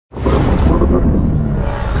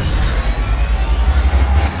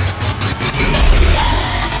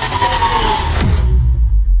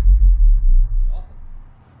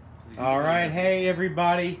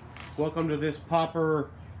everybody, welcome to this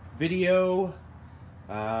Pauper video.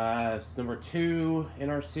 It's number 2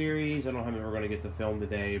 in our series. I don't know how many we're going to get to film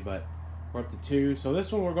today, but we're up to 2. So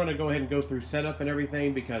this one we're going to go ahead and go through setup and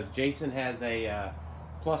everything because Jason has a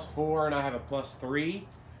 +4 and I have a +3.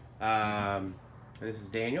 And this is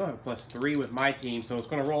Daniel. I have a +3 with my team, so it's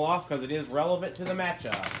going to roll off because it is relevant to the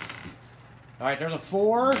matchup. All right, there's a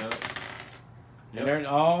 4. Yep. And there's,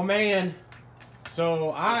 oh man.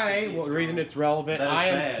 So the reason it's relevant,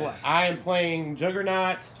 I am playing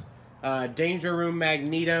Juggernaut, Danger Room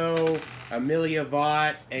Magneto, Amelia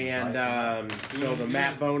Vaught, and so the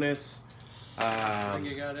map bonus. I think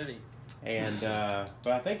you got any. And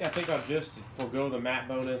but I think I'll just forego the map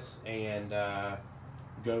bonus and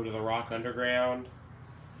go to the Rock Underground,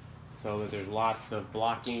 so that there's lots of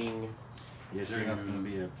blocking. Yeah, Juggernaut's gonna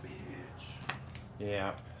be a bitch.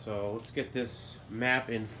 Yeah. So let's get this map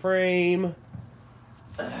in frame.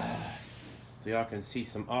 So y'all can see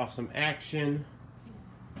some awesome action.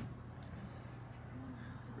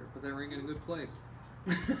 Put that ring in a good place.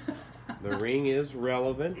 The ring is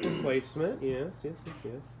relevant to placement. Yes. Ring's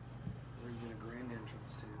in a grand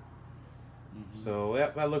entrance too. So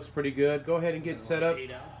yep, that looks pretty good. Go ahead and get set up.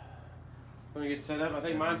 Let me get set up. I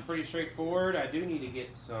think mine's pretty straightforward. I do need to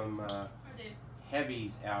get some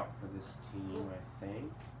heavies out for this team, I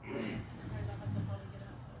think.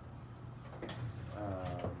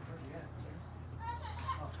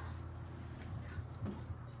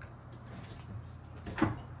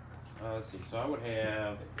 Let's see, so I would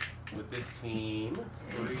have, with this team,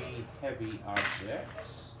 3 heavy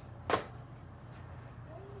objects.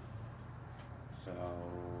 So...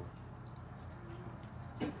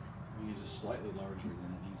 The ring is just slightly larger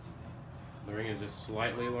than it needs to be. The ring is just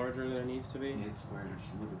slightly larger than it needs to be? Yeah, its squares are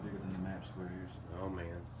just a little bit bigger than the map squares. Oh,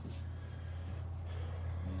 man.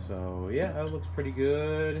 So yeah, that looks pretty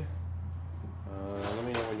good. Let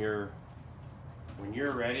me know when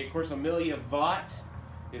you're ready. Of course, Amelia Vaught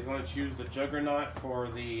is going to choose the Juggernaut for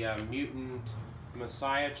the Mutant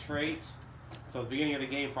Messiah trait. So at the beginning of the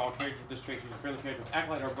game, for all characters with this trait, choose a friendly character with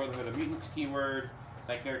Acolyte or Brotherhood of Mutants keyword.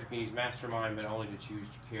 That character can use Mastermind, but only to choose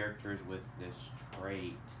characters with this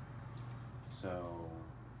trait. So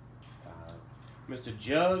Mr.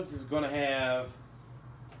 Jugs is going to have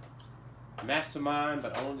Mastermind,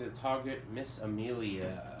 but only to target Miss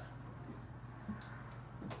Amelia.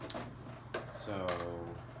 So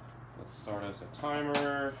let's start us a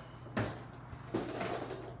timer.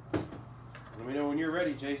 Let me know when you're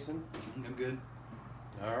ready, Jason. I'm good.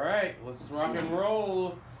 All right, let's rock and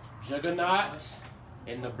roll. Juggernaut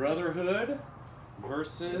in the Brotherhood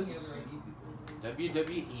versus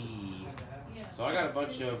WWE. So I got a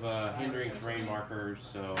bunch of hindering terrain markers,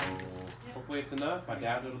 so hopefully it's enough. I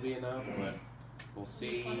doubt it'll be enough, but we'll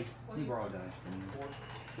see. You borrow a dice.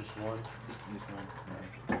 Just one? Just one.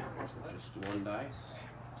 Just one dice.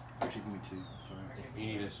 Actually, give me 2. Sorry. You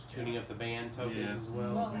need us tuning up the band tokens as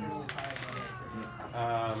well.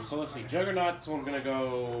 Yeah. So let's see. Juggernaut, so I'm going to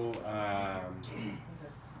go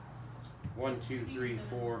 1, 2, 3,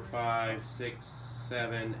 4, 5, 6,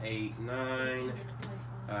 7, 8, 9.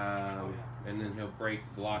 And then he'll break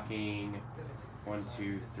blocking 1,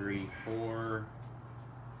 2, 3, 4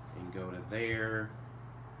 and go to there.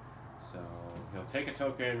 So he'll take a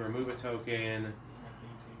token, remove a token.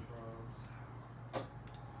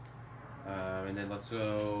 And then let's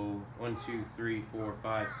go 1, 2, 3, 4,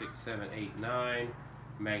 5, 6, 7, 8, 9.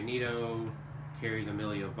 Magneto carries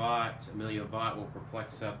Amelia Vaught. Amelia Vaught will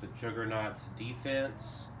perplex up the Juggernaut's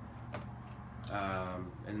defense.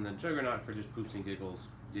 And the Juggernaut, for just poops and giggles,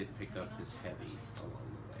 did pick up this heavy along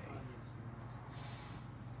the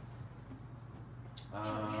way.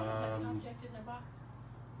 Object in their box?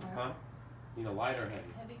 Huh? Need a light or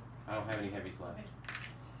heavy? Heavy. I don't have any heavies left.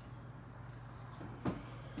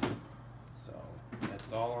 So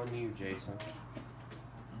that's all on you, Jason.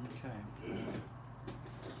 Okay.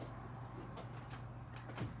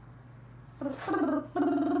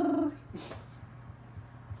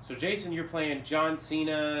 So Jason, you're playing John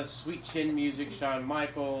Cena, Sweet Chin Music, Shawn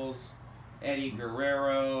Michaels, Eddie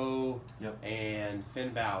Guerrero, and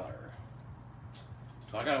Finn Balor.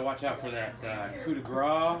 So I gotta watch out for that coup de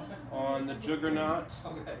grace on the Juggernaut.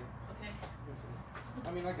 Okay.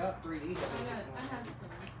 I mean, I got 3D. I have some.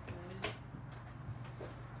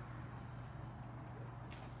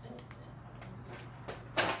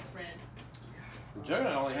 Red. The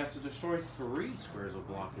Juggernaut only has to destroy 3 squares of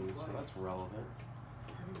blocking, so that's relevant.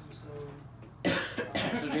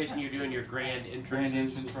 So Jason, you're doing your grand entrance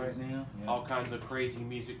right now. Yeah. All kinds of crazy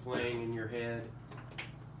music playing in your head.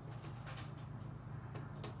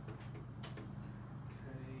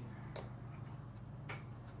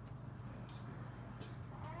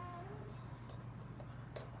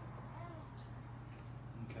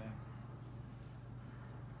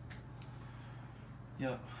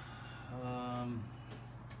 Yep. And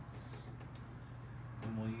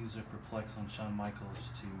we'll use a perplex on Shawn Michaels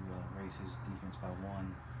to raise his defense by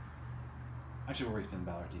 1. Actually, we'll raise Finn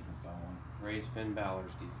Balor's defense by 1. Raise Finn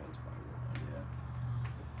Balor's defense by 1.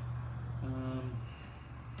 Yeah.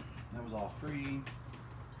 That was all free.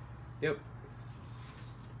 Yep.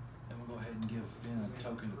 And we'll go ahead and give Finn a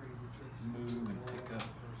token to move and pick up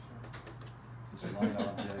this light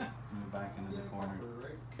object, move back into the corner.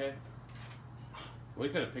 Okay. We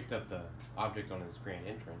could have picked up the object on his grand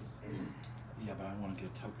entrance. Yeah, but I want to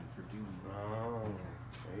get a token for doing it. Oh,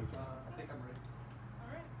 there you go. I think I'm ready.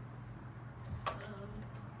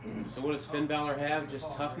 Alright. So what does Finn Balor have? Just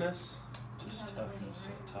toughness? Just toughness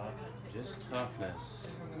on top. Just toughness.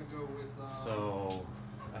 I'm gonna go with. So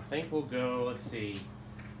I think we'll go, let's see,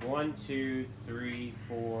 1, 2, 3,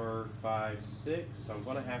 4, 5, 6. So I'm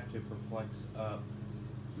going to have to perplex up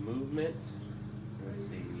movement. Let's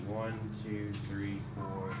see, 1, 2, 3,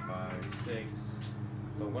 4, 5, 6.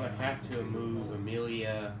 So I'm going to have to move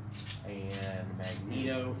Amelia and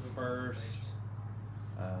Magneto first.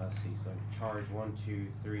 Let's see, so I can charge 1, 2,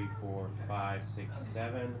 3, 4, 5, 6,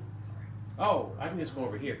 7. Oh, I can just go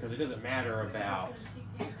over here because it doesn't matter about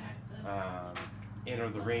enter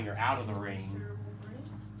the ring or out of the ring.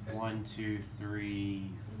 1, 2,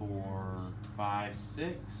 3, 4, 5,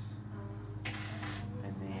 6.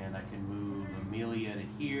 And then I can move Amelia to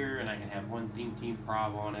here, and I can have 1 Theme Team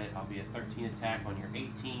Prob on it. I'll be a 13 attack on your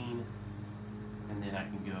 18. And then I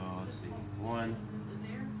can go, let's see, 1, 2,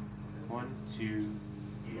 1, 2,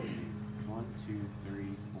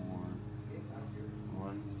 3, 4,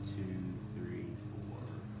 1, 2, 3,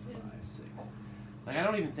 4, 5, 6. Like, I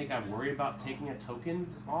don't even think I worry about taking a token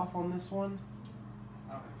off on this one.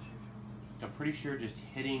 I'm pretty sure just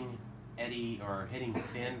hitting Eddie or hitting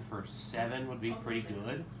Finn for 7 would be pretty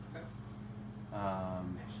good.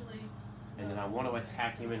 And then I want to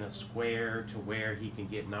attack him in a square to where he can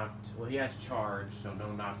get knocked. Well, he has charge, so no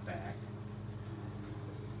knockback.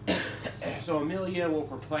 So Amelia will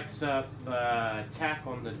perplex up, attack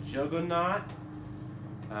on the Juggernaut.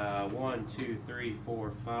 1, 2, 3,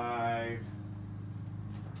 4, 5.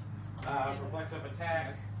 Perplex up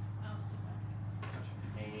attack.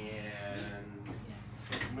 And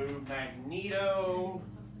move Magneto.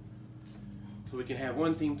 So we can have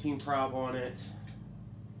 1 Theme Team Prob on it.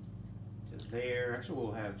 To there. Actually,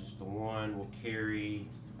 we'll have just the 1. We'll carry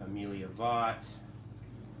Amelia Vaught.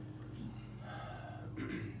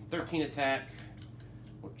 13 attack.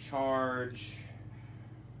 We'll charge.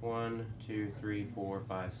 1, 2, 3, 4,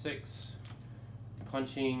 5, 6.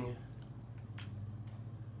 Punching.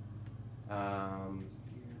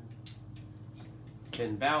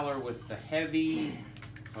 Finn Balor with the heavy.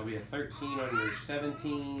 I'll be a 13 on your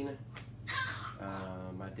 17.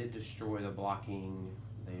 I did destroy the blocking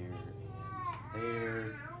there and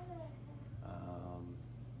there.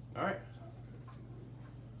 Alright.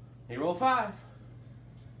 You roll a 5.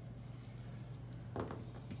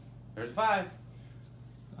 There's a 5.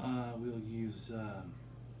 We'll use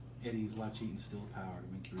Eddie's Light Cheat and Still Power to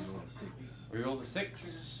make you reroll a 6. Reroll the 6.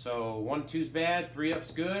 So 1, 2's bad, 3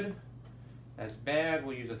 up's good. That's bad.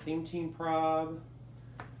 We'll use a Theme Team Prob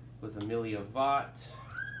with Amelia Vaught.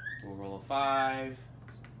 We'll roll a 5.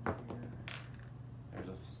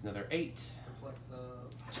 There's another 8. Perplex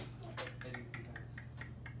Eddie's defense.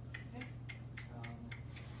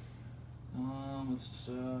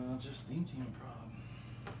 Let's just Theme Team Prob.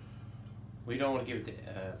 We don't want to give it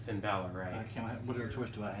to Finn Balor, right? I can't. What other choice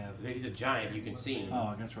do I have? He's a giant. You can see him.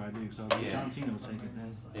 Oh, that's right, I do. So Yeah. John Cena will take it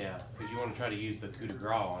then. Yeah, because you want to try to use the coup de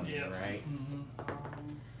grace on it, Yeah. right? Mm-hmm.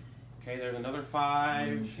 Okay, there's another 5.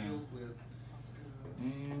 Shield with Asuka.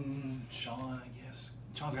 And Shawn, I guess.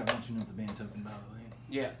 Shawn's got 1 2 with the band token, by the way.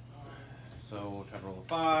 Yeah. So we'll try to roll a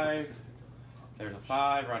 5. There's a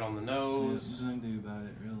 5 right on the nose. There's nothing to do about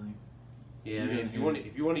it, really. Yeah, I mean, if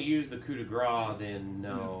you want to use the coup de grace, then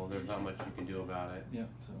no, there's not much you can do about it. Yep.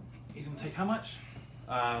 So he's gonna take how much?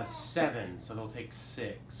 7. So he'll take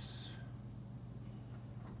 6.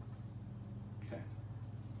 Okay.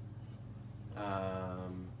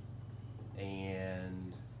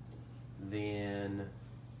 And then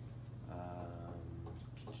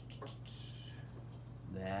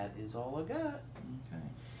that is all I got. Okay.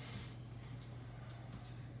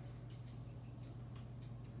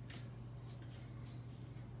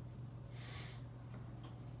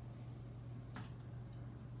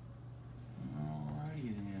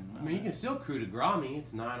 Alrighty then. I mean, you can still coup de grace me.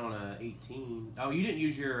 It's 9 on a 18. Oh, you didn't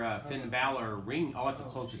use your Finn Balor ring. Oh, that's a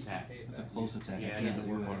close attack. That's a close attack. Yeah, it He doesn't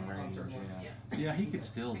can work do on it. range. Yeah. Yeah, he could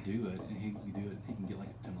still do it, and he can do it. He can get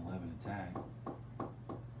like an 11 attack,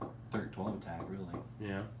 12 attack really,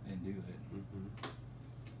 Yeah. and do it. Mm-hmm.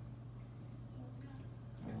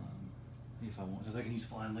 if I want. So I can use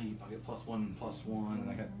Flying Leap. I'll get +1/+1, and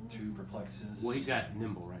I got 2 perplexes. Well, he's got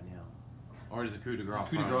nimble right now. Or is the coup de grace?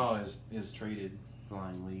 Coup de grace is traded.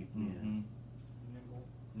 Flying leap. Mm-hmm. Nimble.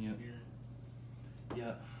 Yep. Here.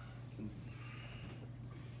 Yeah.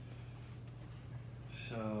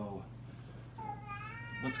 So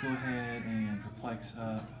let's go ahead and perplex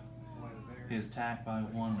up his attack by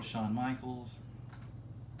 1 with Shawn Michaels.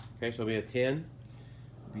 Okay, so it'll be a 10.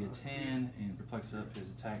 It'll be a 10, and perplex up his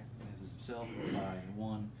attack as himself by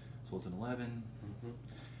 1, so it's an 11. Mm-hmm.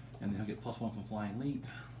 And then he'll get +1 from Flying Leap.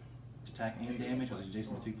 Attack and damage, because he's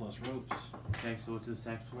adjacent to 2+ ropes. Okay, so what's his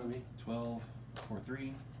attack going to be? 12 for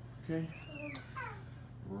 3. Okay.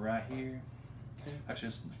 Right here. Okay. Actually,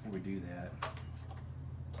 just before we do that,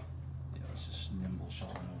 yeah, let's just nimble Shawn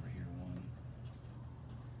over here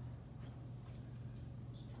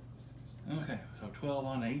 1. Okay, so 12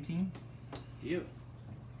 on 18. Yep.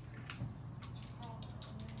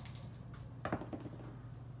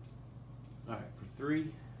 Alright, for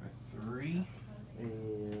 3. For 3.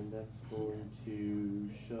 And that's going to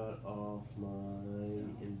shut off my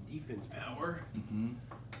defense power. Mm-hmm.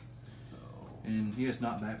 So And he has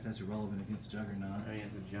knockback, but that's irrelevant against Juggernaut. I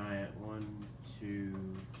have a giant 1,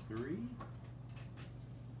 2, 3.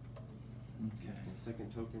 Okay. A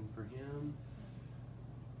second token for him.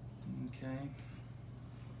 Okay.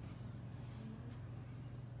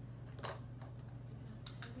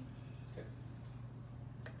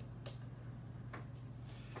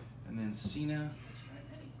 And then Cena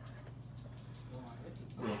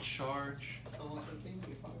will charge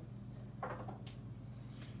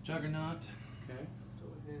Juggernaut. Okay. Let's go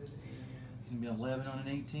ahead and He's gonna be 11 on an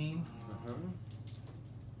 18.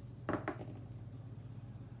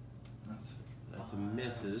 That's a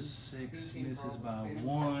misses. 6 misses by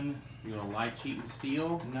 1. You gonna lie, cheat, and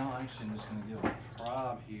steal? No, actually, I'm just gonna give a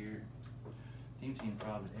prob here. Team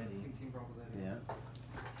prob at Eddie. team problem with that.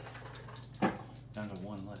 Yeah. Down to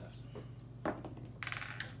 1 left.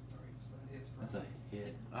 That's a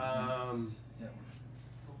hit. Yep.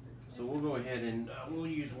 So we'll go ahead and we'll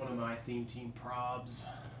use one of my theme team probs.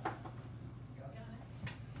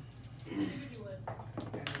 Figured you would.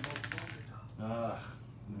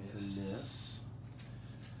 Miss.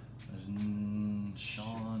 There's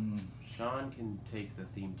Shawn. Shawn can take the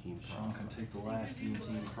theme team prob. Shawn can take the last team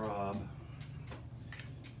prob.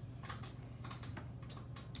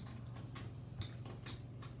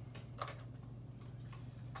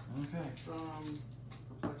 Okay. It's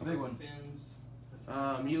a big one. Fins.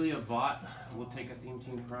 Amelia Vaught will take a theme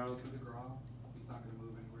team prob. Coup de grace. He's not going to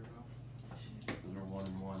move anywhere though. They're 1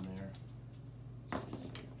 and 1 there.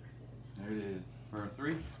 There it is. For a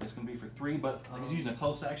 3? It's going to be for 3, but he's using a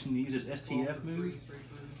close action to use his STF move.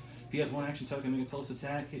 If he has 1 action token, make a close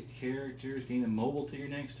attack, hit characters, gain immobile till your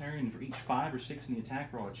next turn, and for each 5 or 6 in the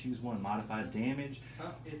attack roll, choose 1 modified damage.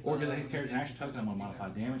 Or give the hit character an action token on 1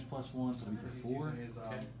 modified damage +1, so it'll be for 4.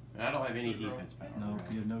 Okay. And I don't have any defense power. No,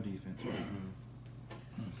 you have no defense.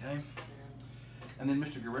 Okay. And then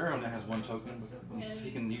Mr. Guerrero now has 1 token.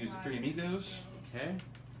 He can use the 3 amigos. Okay.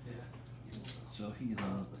 So he's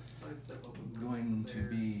going to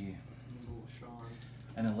be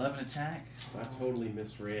an 11 attack. I totally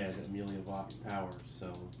misread Amelia Vaught's powers,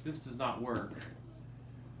 so this does not work.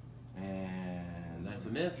 And that's a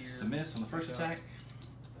miss. It's a miss on the first attack.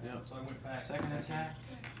 Yep. So I went back. Second attack.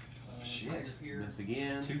 Shit. Miss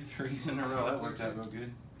again. 2 3s in a row. That worked out real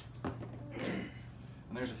good.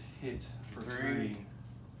 And there's a hit for 3.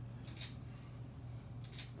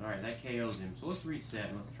 Alright, that KOs him. So let's reset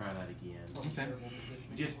and let's try that again. Okay.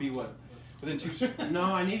 You have to be what? Within 2. No,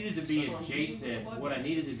 I needed to be adjacent. What I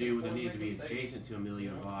needed to do was I needed to be adjacent to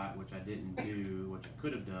Amelia Vaught, which I didn't do, which I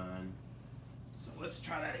could have done. So let's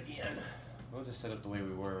try that again. We'll just set up the way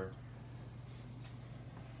we were.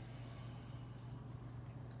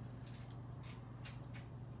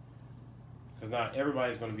 Because not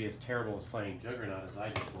everybody's going to be as terrible as playing Juggernaut as I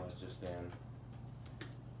just was just then.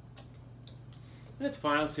 That's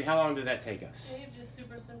fine. Let's see. How long did that take us? Dave just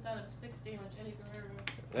super sense out of 6 damage, Eddie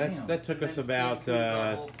Guerrero. That took us about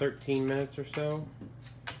 13 minutes or so.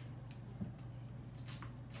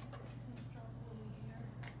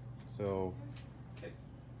 So.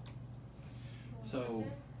 So,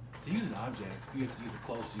 to use an object, you have to use the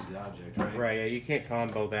close to use the object, right? Right, yeah, you can't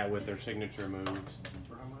combo that with their signature moves.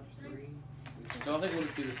 For how much? 3? So I think we'll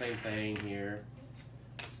just do the same thing here.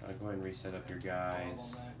 Go ahead and reset up your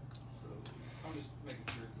guys. So I'm just making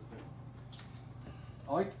sure.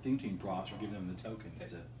 I like the theme team props for giving them the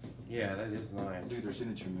tokens to Yeah, that is nice. do their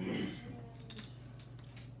signature moves.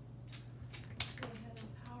 Go ahead and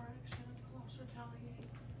power action, close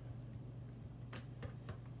retaliate.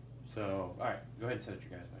 So, alright, go ahead and set your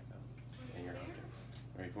guys back up. And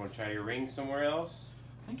Or if you want to try your ring somewhere else.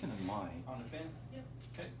 Thinking of mine. On the fin?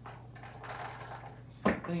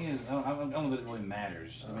 Thing is, I don't know that it really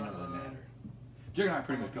matters. It may not really matter. Juggernaut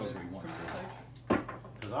pretty much goes where he wants to.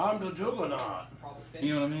 Because I'm the Juggernaut.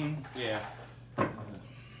 You know what I mean? Yeah.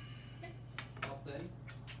 Top 30.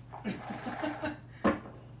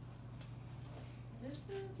 This is.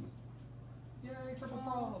 Yay, triple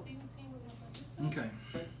frog. Okay.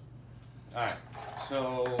 Alright,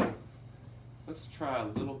 so let's try a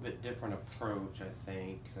little bit different approach, I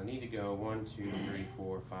think. Because I need to go 1, 2, 3,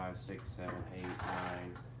 4, 5, 6, 7, 8,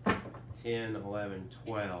 9, 10, 11,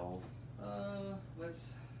 12. Let's.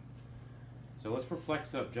 So let's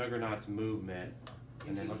perplex up Juggernaut's movement.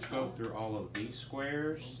 And then let's go through all of these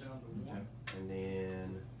squares. Down to 1. And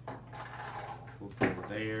then we'll go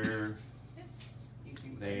there,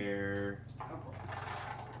 there,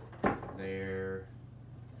 there,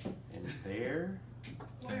 and there.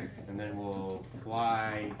 Where? And then we'll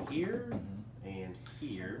fly here and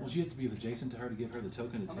here. Well, you have to be adjacent to her to give her the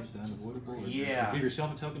token to take the unavoidable? Or Yeah. Give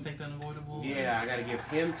yourself a token, take the unavoidable? Yeah, I gotta give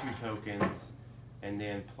him 2 tokens and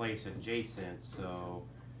then place adjacent, so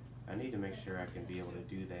I need to make sure I can be able to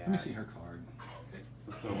do that. Let me see her card.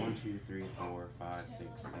 Let's go 1, 2, 3, 4, 5,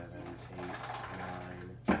 6, 7, 8,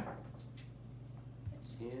 9,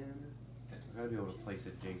 10. I gotta be able to place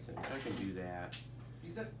adjacent. I can do that.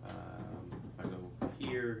 Use it. If I go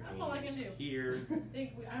here That's all I can do. and here.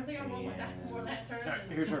 I think I'm rolling with that more that turn. Alright,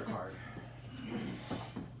 here's her card.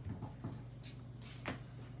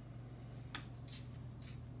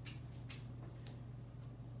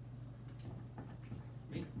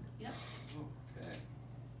 Me? Yep. Okay.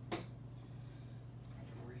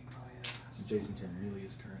 Read my, Adjacent to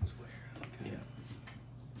Amelia's current square. Okay. Yeah.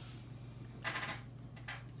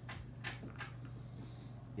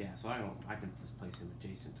 Yeah, so I can just place him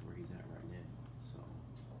adjacent to where he's at right now. So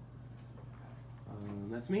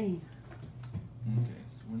that's me. Okay,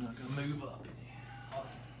 so we're not gonna move up any.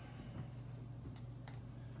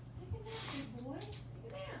 Look at that, big boy. Look at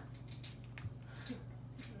that.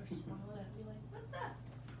 They're smiling at me like, what's up?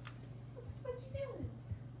 What you doing?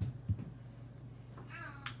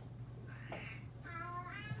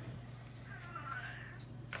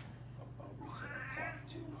 I'll reset our clock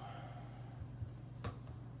too.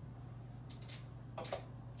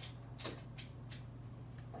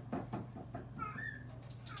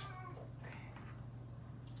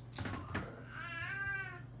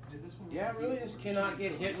 Yeah, I really just cannot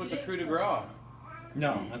get hit with the coup de grace.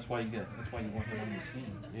 No, that's why you want him on your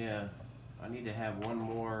team. Yeah, I need to have one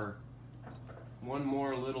more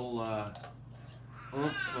little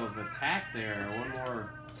oomph of attack there.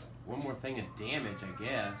 One more thing of damage, I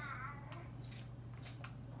guess.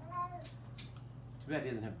 Too bad he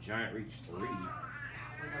doesn't have giant reach 3. I think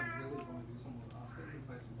I really want to do something with Asuka. If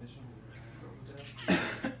I submission, we'll go with that.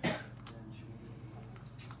 Then she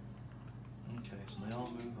will Okay, so they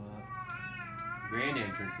all move up. Grand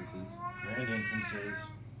entrances. Grand entrances.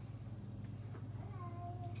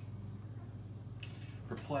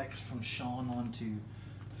 Perplex from Shawn onto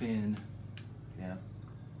Finn. Yeah.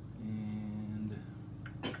 And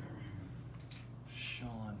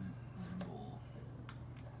Shawn nimble.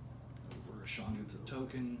 Over. Shawn gets a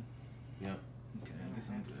token. Yep. Okay, I guess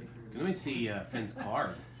I'm good. Let me see Finn's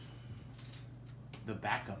card. The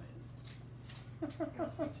back of it.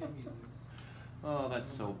 Got sweet chin music. Oh, that's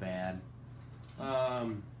so bad.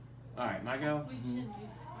 Alright, my go? Sweet chin music.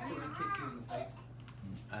 It kicks you in the face.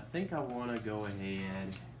 I think I want to go ahead,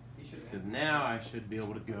 You should because now I should be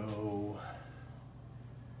able to go.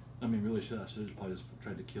 I mean, really, I should have probably just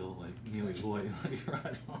tried to kill, like, Amelia's boy, like,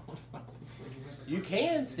 right off. You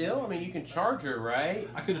can still. I mean, you can charge her, right?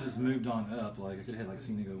 I could have just moved on up. Like, I could have had, like,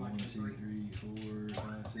 Cena go 1, 2, 3, 4, 5,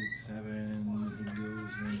 6, 7. He goes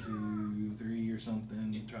 1, 2, 3 or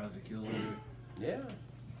something. He tries to kill her. Yeah.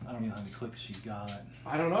 I don't know how many clicks she's got.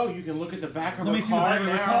 I don't know. You can look at the back of Let her me see the card back of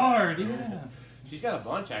her now. card. Yeah. She's got a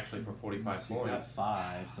bunch actually for 45 She's got points.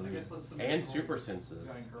 5. So I there's guess let's submit And one. super senses.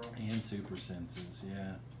 Giant girl. and super senses.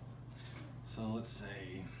 Yeah. So let's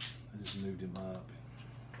say I just moved him up.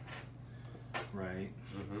 Right.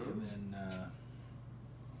 Mm-hmm. And then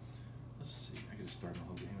let's see. I can just start my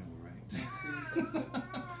whole game over, right?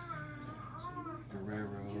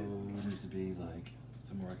 Guerrero needs to be like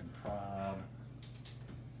somewhere I can prob.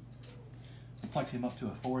 Flex him up to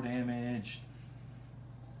a 4 damage.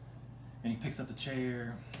 And he picks up the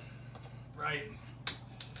chair. Right.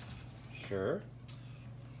 Sure.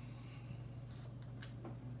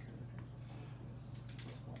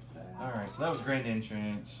 Alright, so that was grand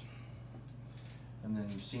entrance. And then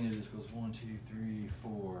Cena just goes 1, 2, 3,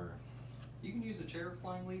 4. You can use a chair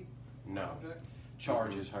flying leap No. object.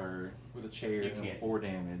 charges her with a chair You and can't. 4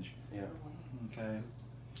 damage. Yeah. Okay.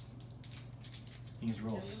 He's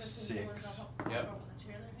rolled 6, Yep.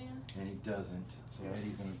 and he doesn't. So Yeah.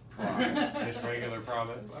 Eddie's gonna pry. Just regular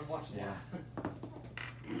profit. I've watched it. Yeah.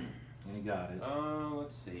 And he got it.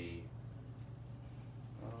 Let's see.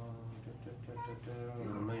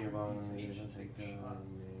 Amelia Vaught.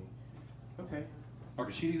 Okay. Or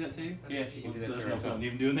could she do that too? Yeah, she can do that There's to no herself. point in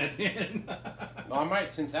even doing that then. No, I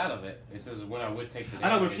might sense out of it. It says when I would take the damage. I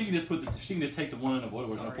know, but if she can just put she can just take the one of what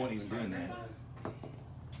there's no Sorry, point in even doing that.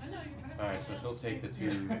 I know, you're trying to Alright, say so she'll take the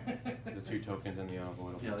two tokens in the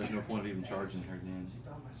envelope. Yeah, there's no point of even charging her then. She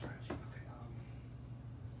found my strategy.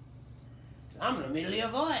 Okay. I'm an Amelia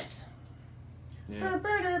Vaught.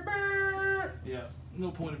 Yeah. Yeah. No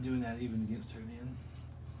point of doing that even against her then.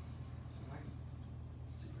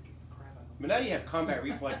 See if we get the crap out of But now you have combat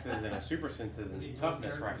reflexes and a super senses and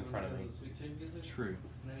toughness right in front of me. True.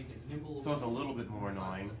 And then you get nimble. So it's a little bit more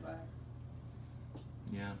annoying.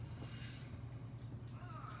 Yeah.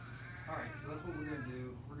 Alright, so that's what we're gonna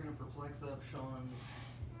do. We're gonna perplex up Shawn.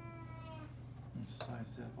 Let's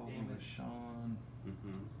sidestep over Damn with it. Shawn.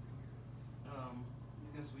 Mm-hmm.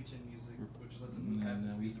 He's gonna switch in music, which lets him move half And the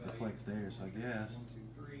then speed we value. perplex there, so I guess. 1,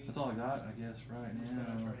 2, 3. That's all I got, I guess, right Just now.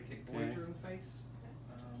 gonna try to kick Okay. Voyager in the face.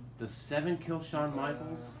 Does 7 kill Shawn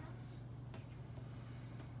Michaels?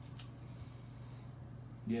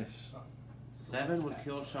 Yes. 7 would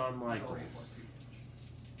kill Shawn Michaels.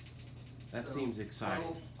 That seems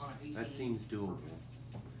exciting. That seems doable.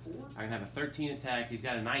 I can have a 13 attack. He's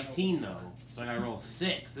got a 19 though, so I gotta roll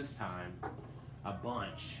 6 this time. A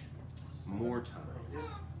bunch. More times.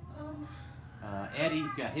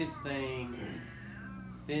 Eddie's got his thing.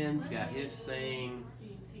 Finn's got his thing.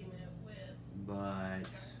 But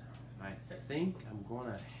I think I'm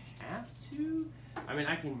gonna have to. I mean,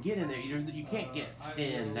 I can get in there. You can't get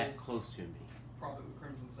Finn that close to me Profit with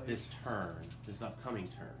Crimson Sage. this turn, this upcoming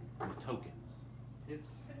turn, with tokens. It's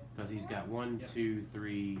Because he's got 1, 2,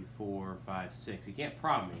 3, 4, 5, 6. He can't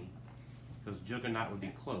prob me, because Juggernaut would be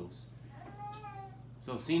close.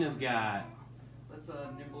 So Cena's got let's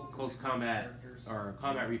nimble close combat, or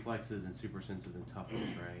combat reflexes and super senses and toughness,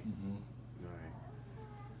 right? Mm-hmm. Alright.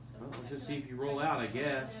 Well, let's just see if you roll out, I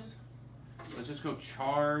guess. Let's just go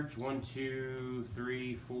charge. 1, 2,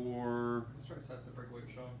 3, 4 Let's try to sidestep breakaway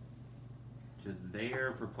with Shawn. to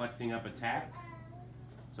there, perplexing up attack.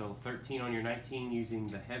 So 13 on your 19 using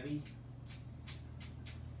the heavy. It's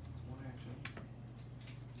one action.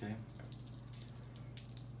 Okay.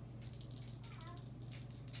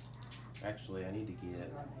 Actually, I really need to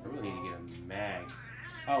get a mag.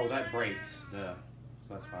 Oh, that breaks. Duh.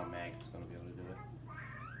 So that's why mag is going to be able to do it.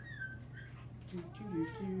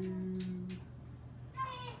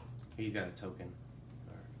 He's got a token.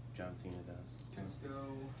 Or John Cena does. Let's go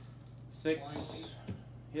 6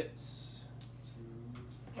 hits.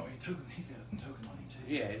 Oh, he got a token on him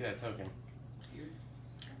too. Yeah, he's got a token. here.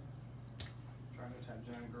 Trying to attack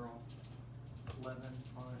Giant Girl. 11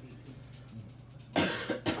 on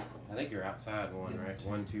 18. I think you're outside one, right?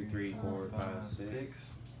 1, 2, 3, 4, 5, 6.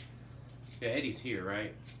 Yeah, Eddie's here,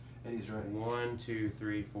 right? Eddie's right. 1, 2,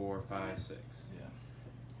 3, 4, 5, 6. Yeah.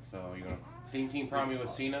 So you're gonna team problem with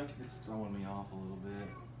Cena? It's throwing me off a little bit.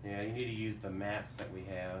 Yeah, you need to use the maps that we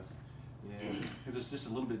have. Yeah. Because it's just a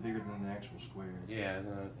little bit bigger than the actual square. Yeah,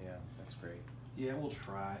 yeah, that's great. Yeah, we'll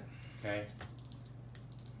try it. Okay,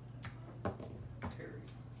 Terry.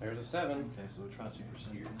 there's a 7. Okay, so we'll try super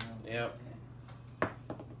sense now. Yep.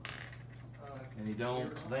 And you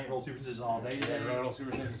don't, they ain't roll super senses all day today. Yeah, roll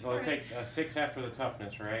super senses. So I take a 6 after the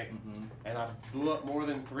toughness, right? Mm-hmm. And I blew up more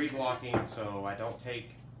than 3 blocking, so I don't take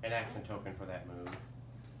an action token for that move.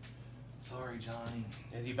 Sorry, Johnny.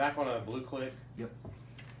 Is he back on a blue click? Yep.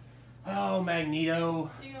 Oh, Magneto.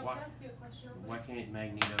 You know, Why, can I ask you a question real why quick? can't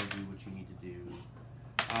Magneto do what you need to do?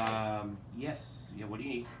 Yes. Yeah, what do you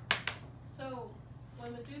need? So,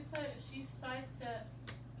 when Medusa, she sidesteps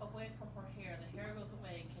away from her hair, the hair goes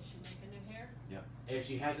away, can she make a new hair? Yep. If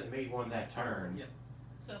she hasn't made one that turn. Yep.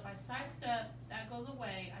 So if I sidestep, that goes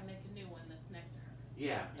away, I make a new one that's next to her.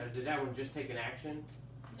 Yeah. Did that one just take an action?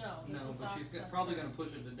 No, this No, was but not she's sidestep. probably going to push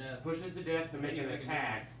it to death. Push it to death to make an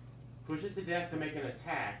attack. Push it to death to make an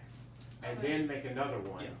attack, and Okay. then make another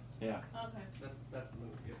one. Yeah. Yeah. Okay, That's the move.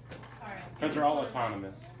 Yep. alright. Because they're all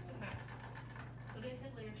autonomous. Okay. So they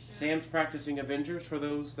hit leadership. Sam's practicing Avengers for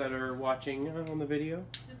those that are watching on the video.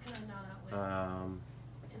 Who can I not outwit?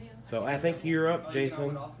 Any other? So I think you're up, You can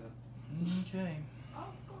Jason. outwit Asuka. Okay. Oh,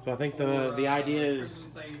 cool. So I think Or, the idea is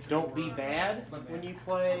Crimson Sage don't be or- bad when you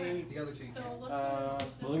play. The other two. So can't. let's Uh,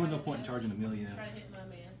 just Well, there was no try point in to charging Amelia. try to hit my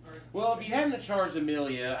man. Alright. Well, if you hadn't charged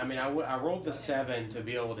Amelia, I mean, I rolled the 7 to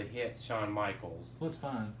be able to hit Shawn Michaels. Well, it's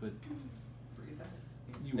fine, but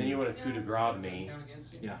Then you would have coup de grace me.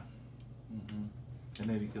 Yeah. And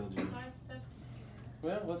maybe killed you. Sidestep here.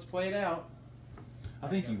 Well, let's play it out. I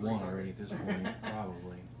think you won already at this point,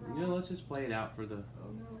 probably. You know, let's just play it out for the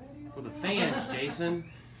fans, Jason.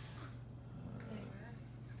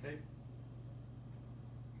 Okay.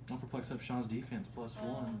 I'll perplex up Shawn's defense +1,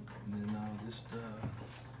 and then I'll just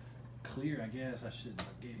clear. I guess I should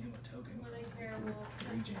have gave him a token. Living here will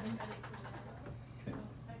Regen. edit to the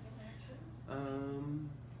second action.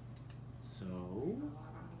 So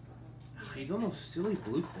he's on those silly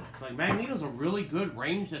blue clicks. Like Magneto's a really good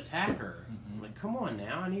ranged attacker. Like, come on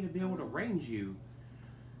now, I need to be able to range you.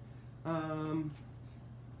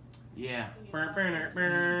 Yeah. Alright,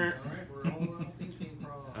 we're all thinking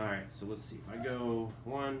problem. Alright, so let's see. If I go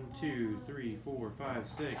 1, 2, 3, 4, 5,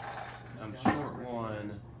 6, I'm short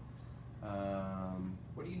 1.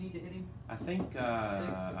 What do you need to hit him? I think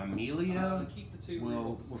Amelia. Keep the 2.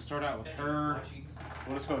 We'll start out with her.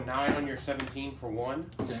 We'll just go 9 on your 17 for 1.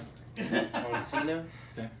 Okay. On Cena.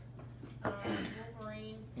 Okay.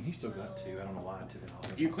 Wolverine. And he still got 2. I don't know why I took it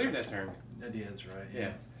off. You cleared that turn. That is right.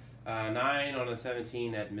 Yeah. 9 on a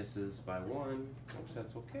 17, that misses by 1. Oops,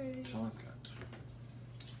 that's okay. Shawn's got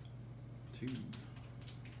 2.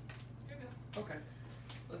 Okay.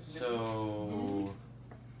 Let's So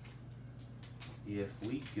if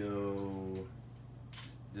we go,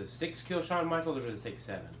 does 6 kill Shawn Michaels or does it take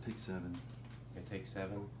 7? Take 7. It takes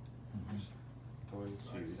 7. 1, 2, 3,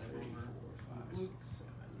 4, 5, 6, 7.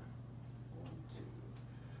 1, 2.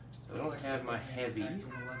 So I don't have my heavy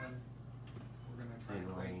in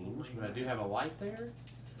range, but I do have a light there.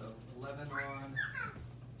 So 11 on.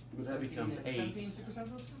 But that becomes 8. 17,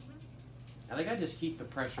 I think I just keep the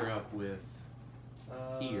pressure up with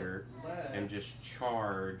here and just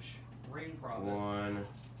charge. Ring profit. 1,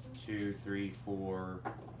 2, 3, 4,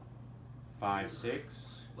 5,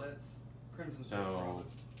 6. Let's Crimson So Profit.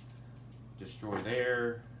 destroy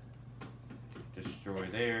there, destroy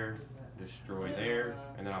there, destroy there,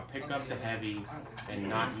 and then I'll pick up the heavy and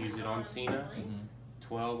not use it on Cena.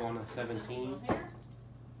 12 on a 17.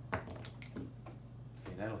 Okay,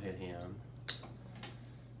 that'll hit him.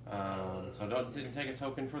 So didn't take a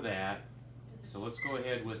token for that. So let's go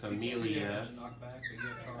ahead with Amelia,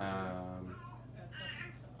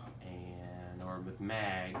 and or with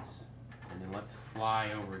Mags, and then let's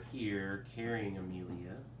fly over here carrying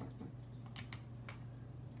Amelia,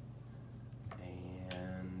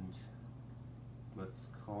 and let's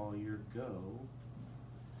call your go.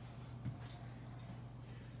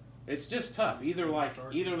 It's just tough. Either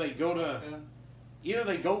they go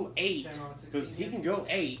 8, because he can go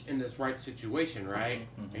 8 in this right situation, right?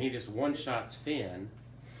 And he just one-shots Finn,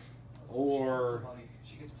 or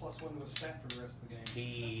she gets +1 to a stat for the rest of the game.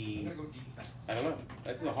 he, I'm gonna go defense. I don't know.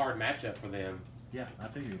 That's a hard matchup for them. Yeah, I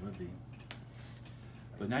figured it would be.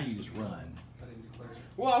 But now you just run. I didn't declare it.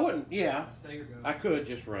 Well, I wouldn't. Yeah, Stay or go. I could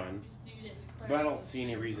just run, You didn't declare but I it. don't see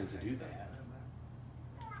any reason to do that.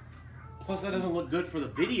 Plus, that doesn't look good for the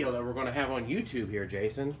video that we're going to have on YouTube here,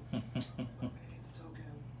 Jason. It's token.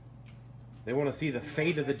 They want to see the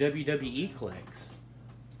fate of the WWE clicks.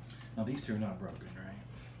 Now these 2 are not broken, right?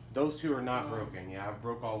 Those 2 are not broken. Yeah, I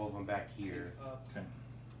broke all of them back here. Okay.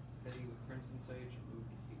 Heading with Crimson Sage and move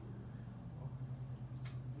here.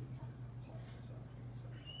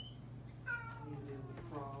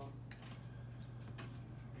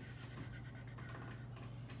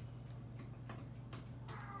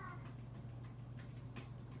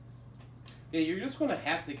 Yeah, you're just going to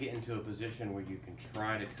have to get into a position where you can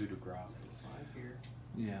try to coup de grace. 5 here.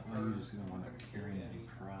 Yeah, well, you're just going to want to carry me,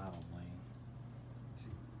 probably.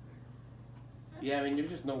 Yeah, I mean, there's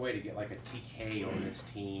just no way to get like a TK on this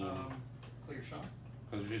team. Clear Shawn.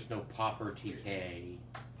 Because there's just no Pauper TK.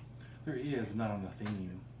 There is, but not on the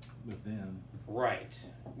theme with them. Right.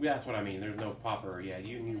 Yeah, that's what I mean. There's no Pauper. Yeah,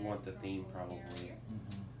 you want the theme probably.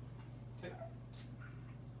 Okay.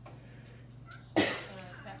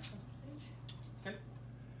 Attack some prestige. Okay.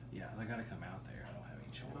 Yeah, they got to come out there. I don't have any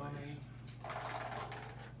choice.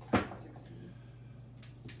 16.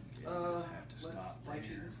 Yeah, you just have to Let's stop light cheat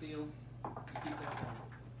there. and steal. You keep that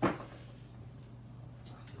going.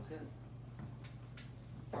 Still hit.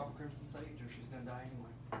 Drop a Crimson Sage or she's gonna die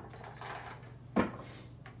anyway.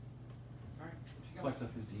 Alright, she goes. Flex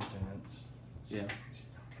up his defense. Yeah.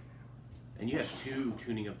 And you have 2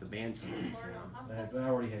 tuning up the band tone. I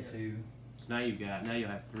already had 2. So now you'll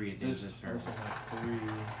have 3 at the end of this turn. also have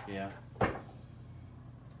 3. Yeah. Sidestep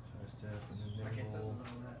and then I can't set roll.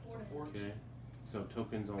 something on that. So 4. Okay. So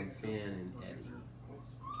tokens on Finn and Eddie.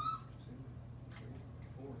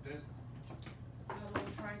 4. Did it?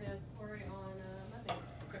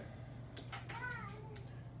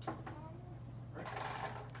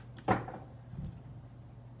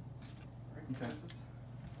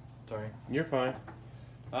 Sorry. You're fine.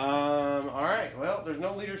 All right. Well, there's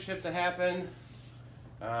no leadership to happen.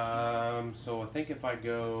 So I think if I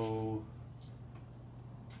go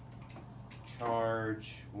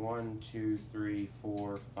charge 1, 2, 3,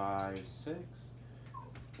 4, 5, 6.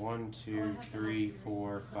 1, 2, 3,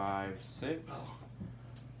 4, 5, 6.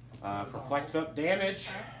 Perplex up damage.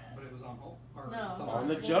 But it was on hold. Or No, something. On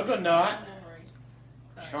the Wolverine. Juggernaut. Wolverine.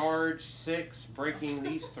 Sorry. Charge 6, breaking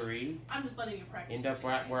these 3. I'm just letting you practice. End up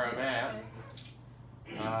right where I'm at.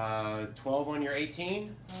 12 on your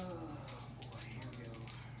 18. Oh, boy, here we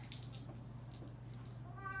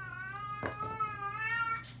go.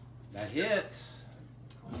 That hits.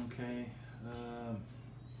 Okay.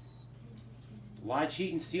 Lie,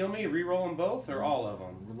 cheat, and steal me. Reroll them both or all of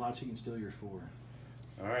them? Lie, cheat, and steal your 4.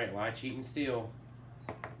 Alright, lie, cheat, and steal.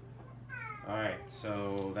 Alright,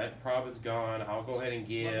 so that prob is gone. I'll go ahead and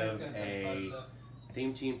give a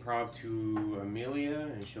theme team prob to Amelia,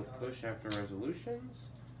 and she'll push after resolutions.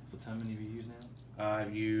 What time many have you used now?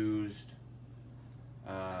 I've used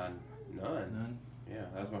none. None. Yeah,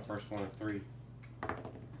 that was my first one of 3.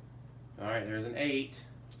 Alright, there's an 8.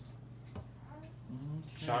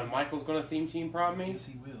 Okay. Shawn Michaels gonna theme team prob me? Yes,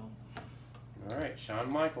 he will. Alright,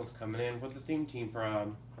 Shawn Michaels coming in with the theme team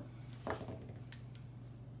prob.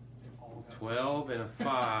 12 and a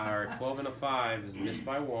 5, or 12 and a 5 is missed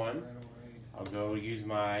by 1. I'll go use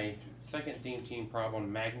my second theme team prob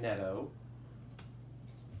on Magneto.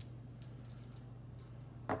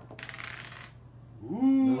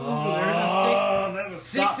 Ooh, Oh, there's a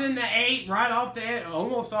 6 and the 8 right off the edge,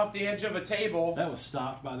 almost off the edge of a table. That was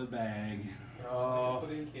stopped by the bag. Oh,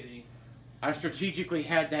 Put in Kitty. I strategically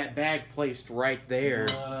had that bag placed right there.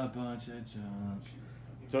 What a bunch of junk.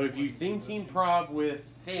 So if you theme team prob with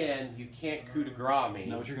Finn, you can't coup de grace me.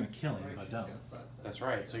 No, but you're going to kill him if I don't. That's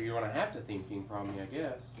right. So you're gonna have to theme team prob me, I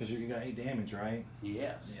guess. Because you got 8 damage, right?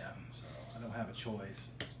 Yes. Yeah, so I don't have a choice.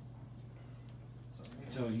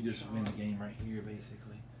 So you just win the game right here,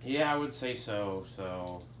 basically. Yeah, I would say so.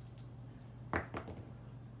 So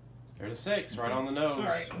there's a 6 right on the nose. All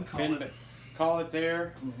right, we'll call it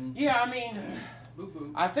there. Mm-hmm. Yeah, I mean, Boo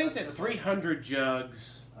boo. I think that 300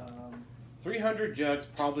 jugs, 300 jugs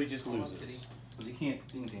probably just Call up loses. Kitty. Because he can't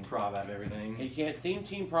theme team prob out of everything. He can't theme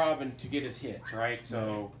team prob and to get his hits, right?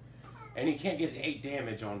 So, and he can't get to 8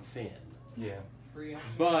 damage on Finn. Yeah. Free action.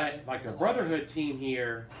 But like the Brotherhood team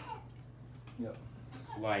here, Yep.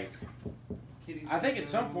 like Kitty's I think gonna at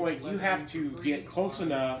some do point you 11 have to for get free close on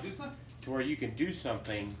enough Medusa. to where you can do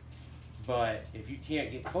something. But if you can't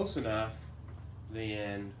get close enough,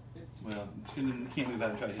 then Well, you can't move out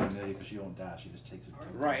and try to hit Amelia because she won't die. She just takes it.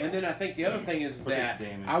 right. And then I think the other thing is But that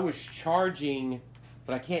there's damage. I was charging,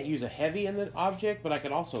 but I can't use a heavy in the object. But I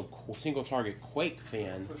could also single target Quake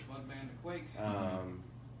Finn. Push Mudman to Quake.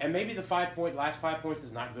 And maybe the last 5 points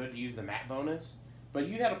is not good to use the map bonus. But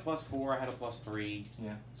you had a +4, I had a +3.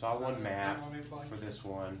 Yeah. So I won map On everybody. for this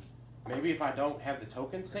one. Maybe if I don't have the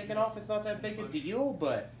tokens taken off, it's not that big a deal.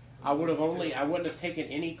 But I would have I wouldn't have taken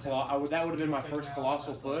any that would have been my first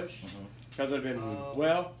colossal push. Mhm. Because it would have been,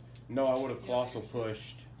 well, no, I would have colossal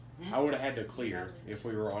pushed. I would have had to clear if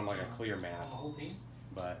we were on like a clear The map. whole team.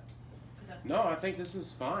 But no, I think this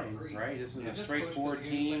is fine, right? This is a straightforward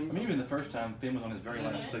team. I mean, even the first time, Finn was on his very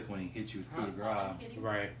last click when he hit you with coup de grace.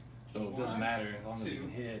 Right, So it doesn't matter as long as you can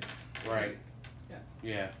hit. right. Yeah.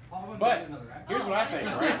 Yeah. Oh, But- another act. Here's what I think,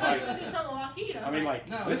 Oh, right? I thought you were gonna do something wacky. I mean, like,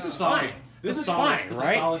 No, this no, is no. fine. This is fine, It's a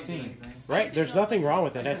right? solid team. Right? There's nothing wrong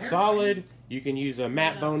with it. That's solid. You can use a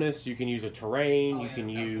map bonus. You can use a terrain. Oh, You yeah, can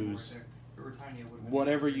it's got some use right there. If it were tiny, it would've been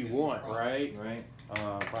whatever pretty you good want, cross. right? Right?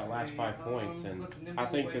 For that last 5 points. And I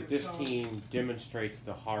think that this team demonstrates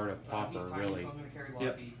the heart of Pauper, He's tiny, really. so I'm gonna carry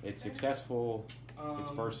Yep. Locky. It's successful. It's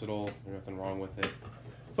Um, versatile. There's nothing wrong with it.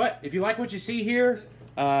 But if you like what you see here,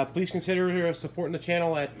 please consider supporting the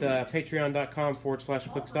channel at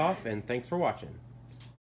patreon.com/clickstuff. And thanks for watching.